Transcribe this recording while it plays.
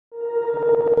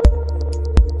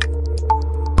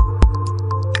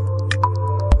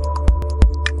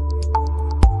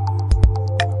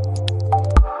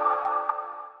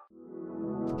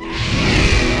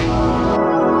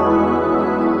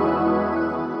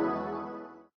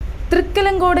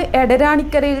തൃക്കലങ്കോട്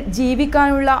എടരാണിക്കരയിൽ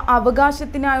ജീവിക്കാനുള്ള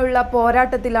അവകാശത്തിനായുള്ള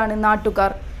പോരാട്ടത്തിലാണ്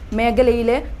നാട്ടുകാർ.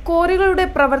 മേഖലയിലെ ക്വാറികളുടെ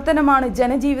പ്രവർത്തനമാണ്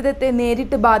ജനജീവിതത്തെ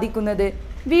നേരിട്ട് ബാധിക്കുന്നത്.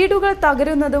 വീടുകൾ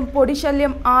തകരുന്നതും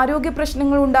പൊടിശല്യം ആരോഗ്യ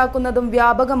പ്രശ്നങ്ങൾ ഉണ്ടാക്കുന്നതും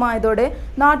വ്യാപകമായതോടെ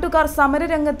നാട്ടുകാർ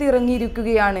സമരരംഗത്ത്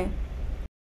ഇറങ്ങിയിരിക്കുകയാണ്.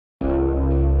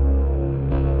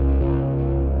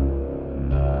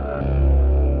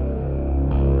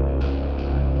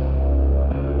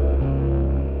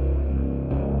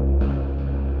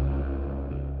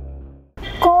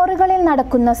 ക്വാറികളിൽ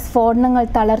നടക്കുന്ന സ്ഫോടനങ്ങൾ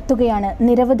തളർത്തുകയാണ്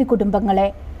നിരവധി കുടുംബങ്ങളെ.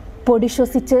 പൊടി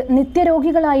ശ്വസിച്ച്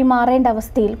നിത്യരോഗികളായി മാറേണ്ട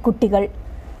അവസ്ഥയിൽ കുട്ടികൾ,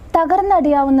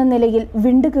 തകർന്നടിയാവുന്ന നിലയിൽ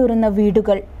വിണ്ടുകീറുന്ന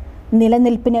വീടുകൾ,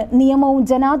 നിലനിൽപ്പിന് നിയമവും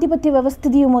ജനാധിപത്യ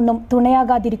വ്യവസ്ഥിതിയുമൊന്നും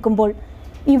തുണയാകാതിരിക്കുമ്പോൾ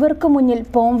ഇവർക്ക് മുന്നിൽ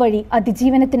പോംവഴി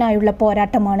അതിജീവനത്തിനായുള്ള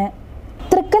പോരാട്ടമാണ്.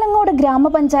 തൃക്കലങ്ങോട്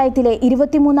ഗ്രാമപഞ്ചായത്തിലെ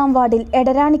 23-ാം വാർഡിൽ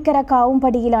എടരാണിക്കര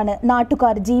കാവുംപടിയിലാണ്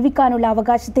നാട്ടുകാർ ജീവിക്കാനുള്ള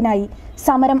അവകാശത്തിനായി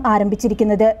സമരം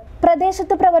ആരംഭിച്ചിരിക്കുന്നത്.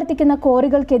 പ്രദേശത്ത് പ്രവർത്തിക്കുന്ന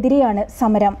ക്വാറികൾക്കെതിരെയാണ്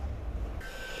സമരം.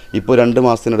 ഇപ്പോൾ 2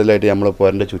 മാസത്തിനിടയിലായിട്ട് നമ്മൾ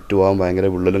പോരൻ്റെ ചുറ്റുപാടും ഭയങ്കര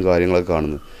വിള്ളലും കാര്യങ്ങളൊക്കെ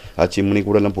കാണുന്നു. ആ ചിമ്മിണി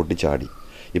കൂടെ എല്ലാം പൊട്ടിച്ചാടി.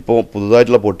 ഇപ്പോൾ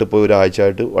പുതുതായിട്ടുള്ള പൊട്ടിപ്പോൾ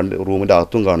ഒരാഴ്ചയായിട്ട് റൂമിൻ്റെ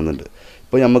അകത്തും കാണുന്നുണ്ട്.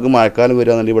 ഇപ്പോൾ നമുക്ക് മഴക്കാലം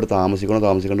വരികയാണെന്നുണ്ടെങ്കിൽ ഇവിടെ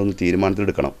താമസിക്കേണ്ട ഒന്ന്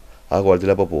തീരുമാനത്തിലെടുക്കണം. ആ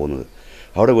കോലത്തിലാണ് ഇപ്പോൾ പോകുന്നത്.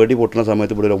 അവിടെ വെടി പൊട്ടുന്ന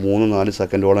സമയത്ത് ഇവിടെ ഒരു 3-4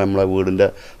 സെക്കൻഡോളം നമ്മളെ വീടിൻ്റെ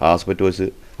ആസ്പെറ്റോസ്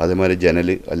അതേമാതിരി ജനൽ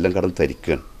എല്ലാം കടന്ന്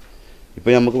തരിക്കുകയാണ്.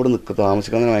 ഇപ്പോൾ നമുക്കിവിടെ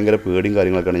താമസിക്കാൻ ഭയങ്കര പേടിയും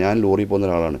കാര്യങ്ങളൊക്കെയാണ്. ഞാൻ ലോറിയിൽ പോകുന്ന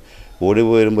ഒരാളാണ്. ഓടി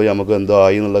വരുമ്പോൾ നമുക്ക് എന്തോ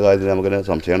ആയി എന്നുള്ള കാര്യത്തിൽ നമുക്കിനെ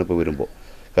സംശയമാണ് ഇപ്പോൾ വരുമ്പോൾ.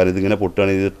 കാരണം ഇതിങ്ങനെ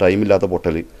പൊട്ടുകയാണ്. ഇത് ടൈമില്ലാത്ത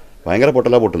പൊട്ടൽ, ഭയങ്കര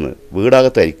പൊട്ടലാണ് പൊട്ടുന്നത്. വീടാകെ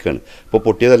തരിക്കുകയാണ്. ഇപ്പോൾ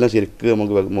പൊട്ടിയതെല്ലാം ശരിക്കും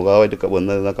നമുക്ക് മുഖമായിട്ട്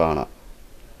വന്നതെന്നാൽ കാണാം.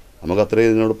 നമുക്ക് അത്രയും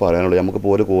ഇതിനോട് പറയാനുള്ളൂ. നമുക്ക്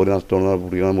പോലെ കോരി നഷ്ടമാണ്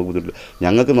പൊട്ടിക്കാൻ നമുക്ക് ബുദ്ധിമുട്ടില്ല.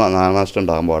 ഞങ്ങൾക്ക് നാശനഷ്ടം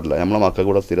ഉണ്ടാകാൻ പാടില്ല. നമ്മളെ മക്കൾ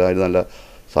കൂടെ സ്ഥിരമായിട്ട് നല്ല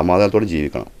സമാധാനത്തോടെ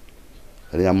ജീവിക്കണം.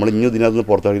 അത് നമ്മൾ ഇനി ഇതിനകത്ത് നിന്ന്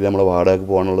പുറത്താക്കി നമ്മളെ വാടകയ്ക്ക്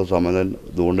പോകാനുള്ള സമാധാനം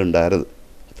ഇതുകൊണ്ട് ഉണ്ടായത്.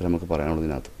 അത്ര നമുക്ക് പറയാനുള്ളത്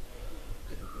ഇതിനകത്ത്.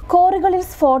 ക്വാറികളിൽ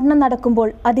സ്ഫോടനം നടക്കുമ്പോൾ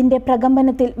അതിൻ്റെ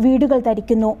പ്രകമ്പനത്തിൽ വീടുകൾ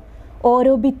തരിക്കുന്നു.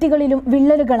 ഓരോ ഭിത്തികളിലും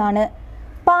വിള്ളലുകളാണ്.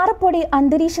 പാറപ്പൊടി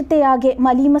അന്തരീക്ഷത്തെയാകെ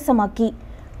മലീമസമാക്കി.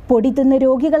 പൊടി തിന്ന്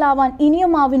രോഗികളാവാൻ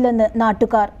ഇനിയുമാവില്ലെന്ന്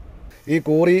നാട്ടുകാർ. ഈ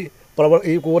കോറി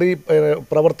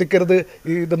പ്രവർത്തിക്കരുത്,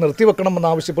 ഇത് നിർത്തിവെക്കണമെന്ന്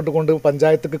ആവശ്യപ്പെട്ടുകൊണ്ട്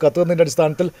പഞ്ചായത്തിക്ക് കത്ത് തന്നതിൻ്റെ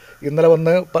അടിസ്ഥാനത്തിൽ ഇന്നലെ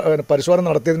വന്ന് പരിശോധന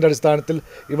നടത്തിയതിൻ്റെ അടിസ്ഥാനത്തിൽ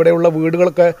ഇവിടെയുള്ള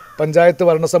വീടുകളൊക്കെ പഞ്ചായത്ത്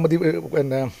ഭരണസമിതി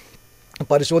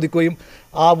പരിശോധിക്കുകയും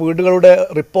ആ വീടുകളുടെ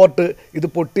റിപ്പോർട്ട് ഇത്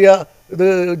പൊട്ടിയ ഇത്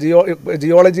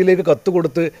ജിയോളജിയിലേക്ക് കത്ത്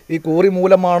കൊടുത്ത് ഈ കോറി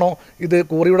മൂലമാണോ, ഇത്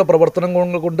കോറിയുടെ പ്രവർത്തനം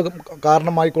കൊണ്ട്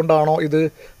കാരണമായിക്കൊണ്ടാണോ ഇത്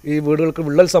ഈ വീടുകൾക്ക്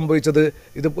വിള്ളൽ സംഭവിച്ചത്,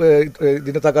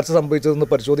 ഇതിന് തകർച്ച സംഭവിച്ചതെന്ന്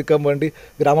പരിശോധിക്കാൻ വേണ്ടി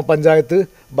ഗ്രാമപഞ്ചായത്ത്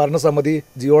ഭരണസമിതി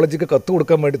ജിയോളജിക്ക് കത്ത്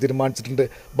കൊടുക്കാൻ വേണ്ടി തീരുമാനിച്ചിട്ടുണ്ട്.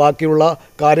 ബാക്കിയുള്ള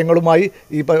കാര്യങ്ങളുമായി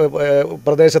ഈ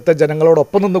പ്രദേശത്തെ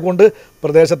ജനങ്ങളോടൊപ്പം നിന്നുകൊണ്ട്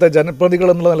പ്രദേശത്തെ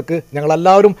ജനപ്രതിനിധികൾ എന്നുള്ള നിലക്ക്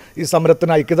ഞങ്ങളെല്ലാവരും ഈ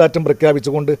സമരത്തിന് ഐക്യദാർഢ്യം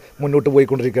പ്രഖ്യാപിച്ചുകൊണ്ട് മുന്നോട്ട്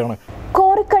പോയിക്കൊണ്ടിരിക്കുകയാണ്.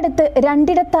 കോറിക്കടുത്ത്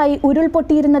 2ഇടത്തായി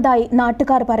ഉരുൾപൊട്ടിയിരുന്നതായി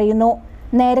നാട്ടുകാർ പറയുന്നു.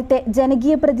 നേരത്തെ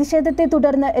ജനകീയ പ്രതിഷേധത്തെ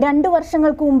തുടർന്ന് 2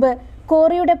 വർഷങ്ങൾക്ക് മുമ്പ്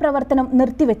ക്വാറിയുടെ പ്രവർത്തനം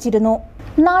നിർത്തിവെച്ചിരുന്നു.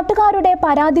 നാട്ടുകാരുടെ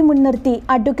പരാതി മുൻനിർത്തി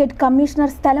അഡ്വക്കേറ്റ് കമ്മീഷണർ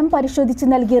സ്ഥലം പരിശോധിച്ച്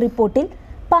നൽകിയ റിപ്പോർട്ടിൽ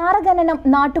പാറ ഖനനം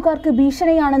നാട്ടുകാർക്ക്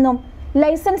ഭീഷണിയാണെന്നും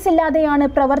ലൈസൻസ് ഇല്ലാതെയാണ്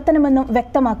പ്രവർത്തനമെന്നും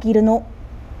വ്യക്തമാക്കിയിരുന്നു.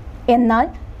 എന്നാൽ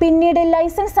പിന്നീട്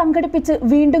ലൈസൻസ് സംഘടിപ്പിച്ച്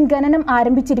വീണ്ടും ഖനനം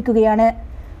ആരംഭിച്ചിരിക്കുകയാണ്.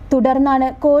 തുടർന്നാണ്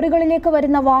ക്വാറികളിലേക്ക്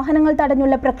വരുന്ന വാഹനങ്ങൾ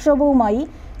തടഞ്ഞുള്ള പ്രക്ഷോഭവുമായി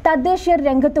തദ്ദേശീയർ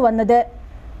രംഗത്ത് വന്നത്.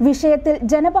 വിഷയത്തിൽ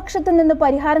ജനപക്ഷത്തു നിന്ന്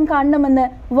പരിഹാരം കാണണമെന്ന്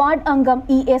വാർഡ് അംഗം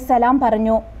EA സലാം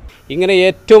പറഞ്ഞു. ഇങ്ങനെ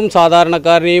ഏറ്റവും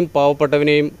സാധാരണക്കാരനെയും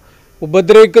പാവപ്പെട്ടവനെയും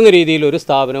ഉപദ്രവിക്കുന്ന രീതിയിൽ ഒരു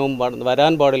സ്ഥാപനവും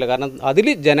വരാൻ പാടില്ല. കാരണം അതിൽ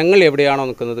ജനങ്ങൾ എവിടെയാണോ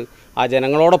നിൽക്കുന്നത് ആ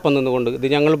ജനങ്ങളോടൊപ്പം നിന്നുകൊണ്ട് ഇത്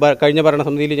ഞങ്ങൾ കഴിഞ്ഞ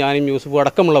ഭരണസമിതിയിൽ ഞാനും യൂസുഫ്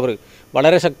അടക്കമുള്ളവർ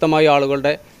വളരെ ശക്തമായ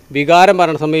ആളുകളുടെ വികാരം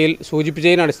ഭരണസമിതിയിൽ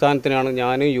സൂചിപ്പിച്ചതിന് അടിസ്ഥാനത്തിലാണ്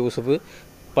ഞാൻ യൂസുഫ്,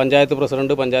 പഞ്ചായത്ത്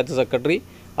പ്രസിഡന്റ്, പഞ്ചായത്ത് സെക്രട്ടറി,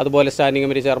 അതുപോലെ സ്റ്റാൻഡിംഗ്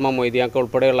കമ്മിറ്റി ചെയർമാൻ മൊയ്തീൻക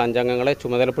ഉൾപ്പെടെയുള്ള 5 അംഗങ്ങളെ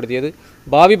ചുമതലപ്പെടുത്തിയത്.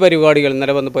 ഭാവി പരിപാടികൾ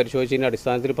ഇന്നലെ വന്ന് പരിശോധിച്ചതിൻ്റെ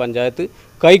അടിസ്ഥാനത്തിൽ പഞ്ചായത്ത്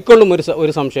കൈക്കൊള്ളും,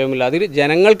 ഒരു സംശയവുമില്ല. അതിൽ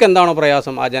ജനങ്ങൾക്ക് എന്താണോ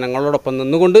പ്രയാസം ആ ജനങ്ങളോടൊപ്പം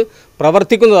നിന്നുകൊണ്ട്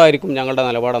പ്രവർത്തിക്കുന്നതായിരിക്കും ഞങ്ങളുടെ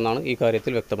നിലപാടെന്നാണ് ഈ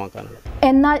കാര്യത്തിൽ വ്യക്തമാക്കാനുള്ളത്.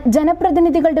 എന്നാൽ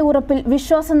ജനപ്രതിനിധികളുടെ ഉറപ്പിൽ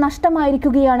വിശ്വാസം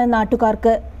നഷ്ടമായിരിക്കുകയാണ്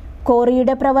നാട്ടുകാർക്ക്.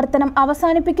 ക്വാറിയുടെ പ്രവർത്തനം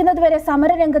അവസാനിപ്പിക്കുന്നതുവരെ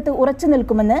സമരരംഗത്ത് ഉറച്ചു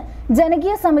നിൽക്കുമെന്ന്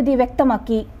ജനകീയ സമിതി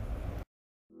വ്യക്തമാക്കി.